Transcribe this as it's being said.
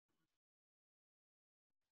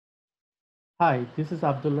Hi, this is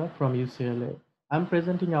Abdullah from UCLA. I'm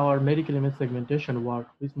presenting our medical image segmentation work,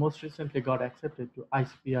 which most recently got accepted to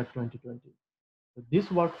ICPR 2020.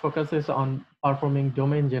 This work focuses on performing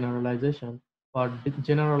domain generalization for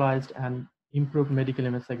generalized and improved medical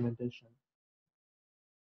image segmentation.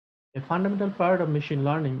 A fundamental part of machine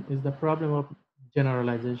learning is the problem of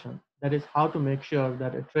generalization. That is, how to make sure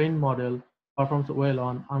that a trained model performs well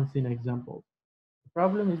on unseen examples. The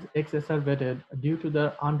problem is exacerbated due to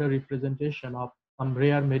the underrepresentation of some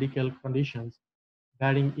rare medical conditions,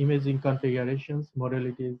 varying imaging configurations,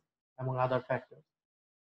 modalities, among other factors.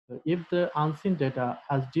 So if the unseen data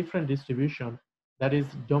has different distribution, that is,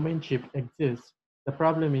 domain shift exists, the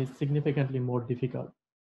problem is significantly more difficult.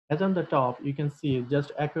 As on the top, you can see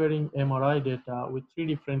just acquiring MRI data with three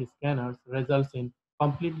different scanners results in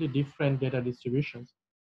completely different data distributions.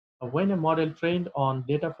 When a model trained on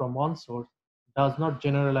data from one source does not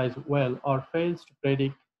generalize well or fails to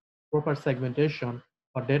predict proper segmentation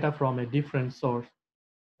for data from a different source,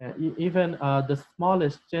 even the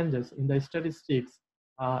smallest changes in the statistics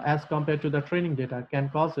as compared to the training data can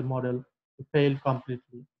cause a model to fail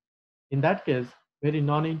completely. In that case, very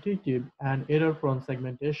non-intuitive and error-prone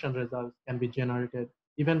segmentation results can be generated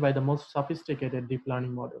even by the most sophisticated deep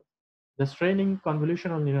learning models. Thus, training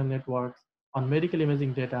convolutional neural networks on medical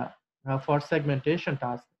imaging data for segmentation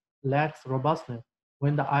tasks lacks robustness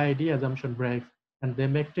when the IID assumption breaks and they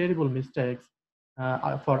make terrible mistakes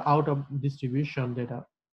for out of distribution data.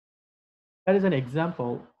 That is an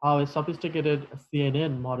example how a sophisticated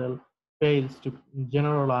CNN model fails to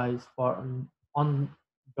generalize for on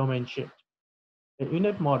domain shift. A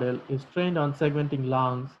unit model is trained on segmenting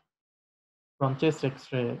lungs from chest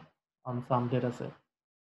X-ray on some dataset.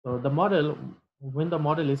 So the model, when the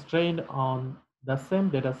model is trained on the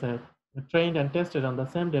same dataset, trained and tested on the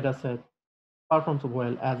same dataset, performs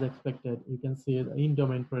well as expected. You can see the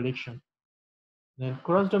in-domain prediction. Then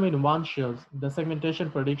cross-domain one shows the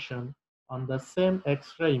segmentation prediction on the same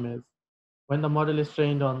X-ray image when the model is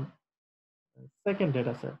trained on second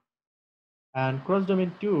dataset. And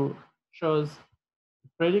cross-domain two shows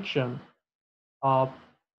prediction of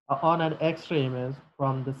on an X-ray image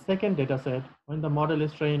from the second dataset when the model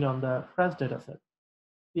is trained on the first dataset.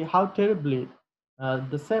 See how terribly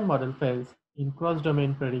the same model fails in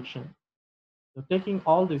cross-domain prediction. So taking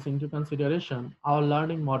all this into consideration, our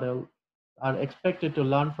learning models are expected to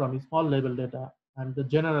learn from small level data, and the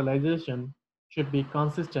generalization should be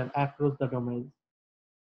consistent across the domains.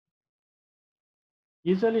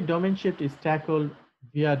 Usually domain shift is tackled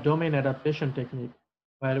via domain adaptation technique,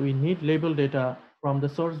 where we need labeled data from the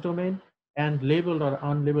source domain and labeled or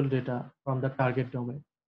unlabeled data from the target domain.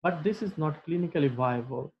 But this is not clinically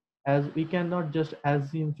viable, as we cannot just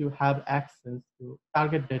assume to have access to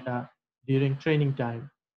target data during training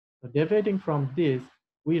time. So deviating from this,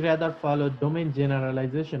 we rather follow domain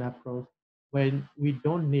generalization approach when we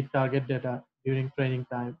don't need target data during training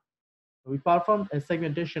time. We performed a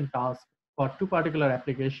segmentation task for two particular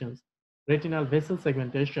applications, retinal vessel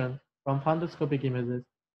segmentation from fundoscopic images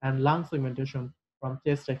and lung segmentation from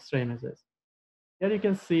chest X-ray images. Here you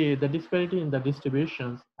can see the disparity in the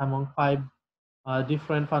distributions among five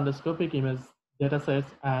different fundoscopic image datasets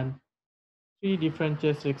and three different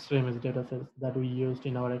chest X-ray image datasets that we used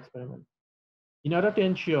in our experiment. In order to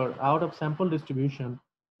ensure out of sample distribution,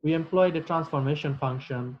 we employed a transformation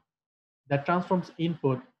function that transforms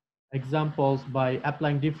input examples by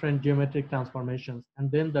applying different geometric transformations.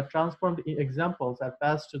 And then the transformed examples are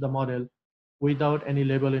passed to the model without any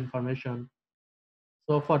label information.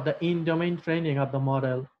 So for the in-domain training of the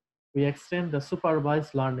model, we extend the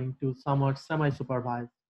supervised learning to somewhat semi-supervised.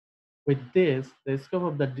 With this, the scope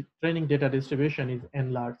of the training data distribution is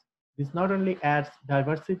enlarged. This not only adds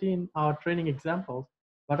diversity in our training examples,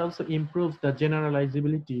 but also improves the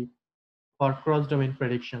generalizability for cross-domain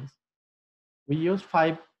predictions. We used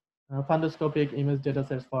five fundoscopic image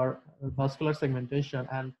datasets for vascular segmentation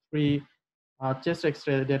and three chest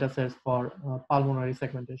X-ray datasets for pulmonary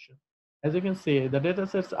segmentation. As you can see, the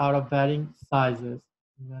datasets are of varying sizes,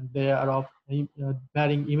 and they are of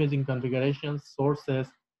varying imaging configurations, sources,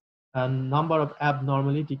 and number of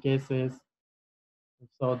abnormality cases.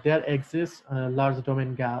 So there exists a large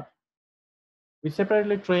domain gap. We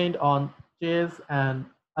separately trained on chase and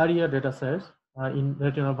area datasets in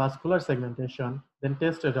retinal vascular segmentation, then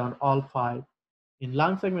tested on all five. In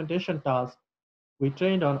lung segmentation task, we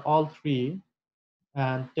trained on all three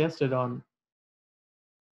and tested on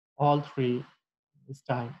all three this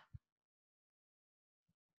time.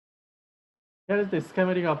 Here is the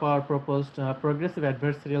schematic of our proposed progressive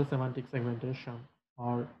adversarial semantic segmentation,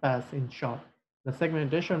 or PAS in short. The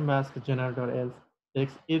segmentation mask generator S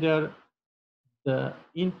takes either the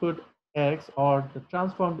input x or the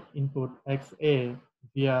transformed input xa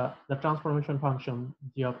via the transformation function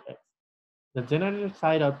g of x. The generated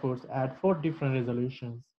side outputs at 4 different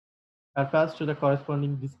resolutions are passed to the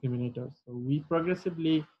corresponding discriminators. So we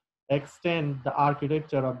progressively extend the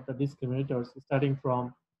architecture of the discriminators starting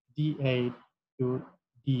from D8 to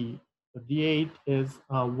D. So D8 is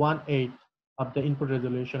 1/8 of the input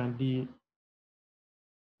resolution, and D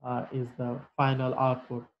is the final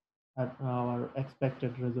output at our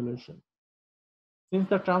expected resolution. Since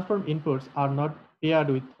the transform inputs are not paired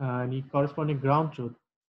with any corresponding ground truth,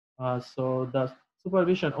 so the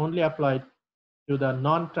supervision only applied to the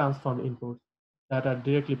non-transformed inputs that are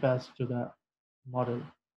directly passed to the model.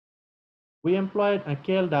 We employed a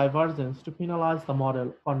KL divergence to penalize the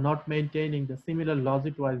model for not maintaining the similar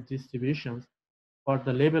logic-wise distributions for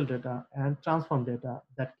the label data and transform data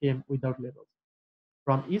that came without labels.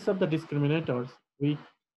 From each of the discriminators, we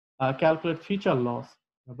calculate feature loss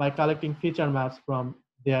by collecting feature maps from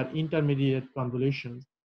their intermediate convolutions.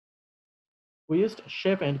 We used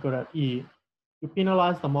shape encoder E to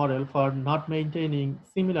penalize the model for not maintaining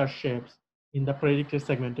similar shapes in the predicted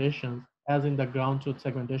segmentations as in the ground truth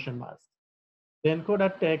segmentation mask. The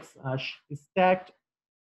encoder takes stacked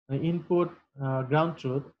input ground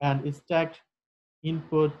truth and stacked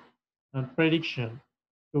input prediction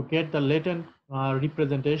to get the latent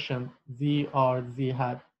representation z or z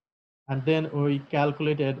hat, and then we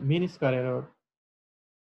calculated mean square error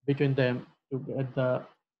between them to get the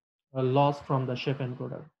loss from the shape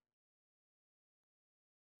encoder.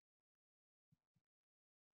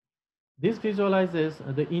 This visualizes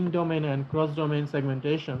the in-domain and cross-domain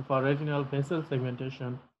segmentation for retinal vessel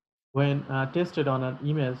segmentation when tested on an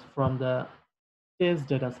image from the test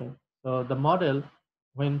dataset. So the model,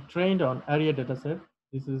 when trained on area dataset,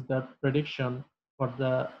 this is the prediction for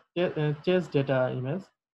the test data image,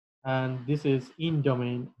 and this is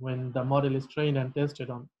in-domain when the model is trained and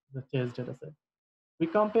tested on the test dataset. We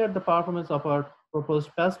compared the performance of our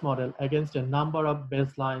proposed past model against a number of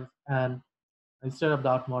baselines and instead of the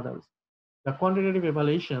out models. The quantitative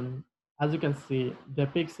evaluation, as you can see,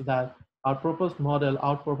 depicts that our proposed model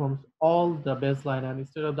outperforms all the baseline and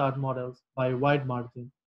state of the art models by a wide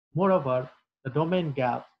margin. Moreover, the domain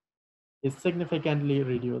gap is significantly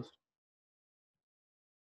reduced.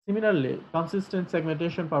 Similarly, consistent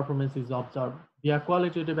segmentation performance is observed via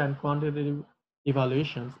qualitative and quantitative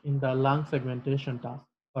evaluations in the lung segmentation task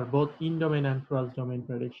for both in-domain and cross-domain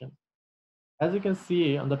predictions. As you can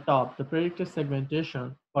see on the top, the predicted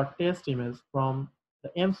segmentation for test image from the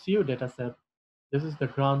MCU dataset, this is the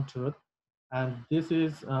ground truth, and this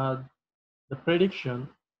is the prediction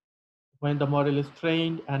when the model is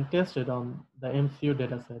trained and tested on the MCU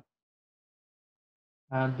dataset.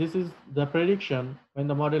 And this is the prediction when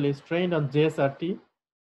the model is trained on JSRT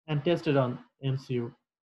and tested on MCU.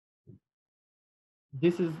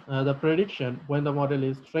 This is the prediction when the model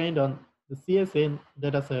is trained on the CSN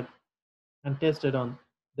dataset and tested on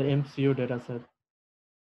the MCU dataset.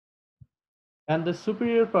 And the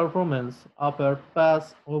superior performance of our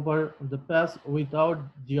pass over the pass without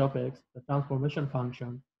g of x, the transformation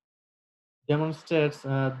function, demonstrates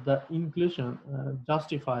the inclusion,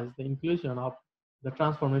 justifies the inclusion of the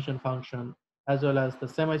transformation function as well as the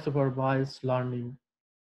semi-supervised learning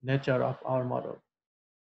nature of our model.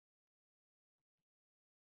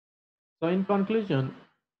 So in conclusion,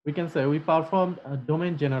 we can say we performed a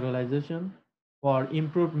domain generalization for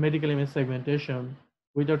improved medical image segmentation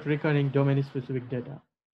without recurring domain-specific data.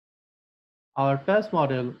 Our PAS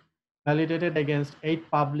model, validated against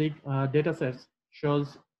 8 public datasets,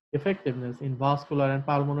 shows effectiveness in vascular and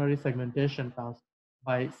pulmonary segmentation tasks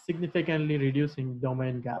by significantly reducing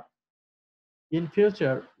domain gaps. In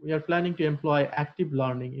future, we are planning to employ active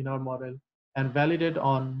learning in our model and validate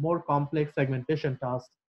on more complex segmentation tasks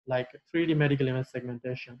like 3D medical image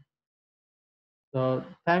segmentation. So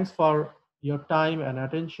thanks for your time and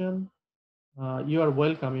attention. You are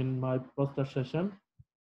welcome in my poster session.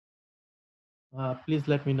 Please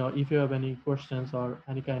let me know if you have any questions or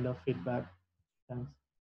any kind of feedback. Thanks.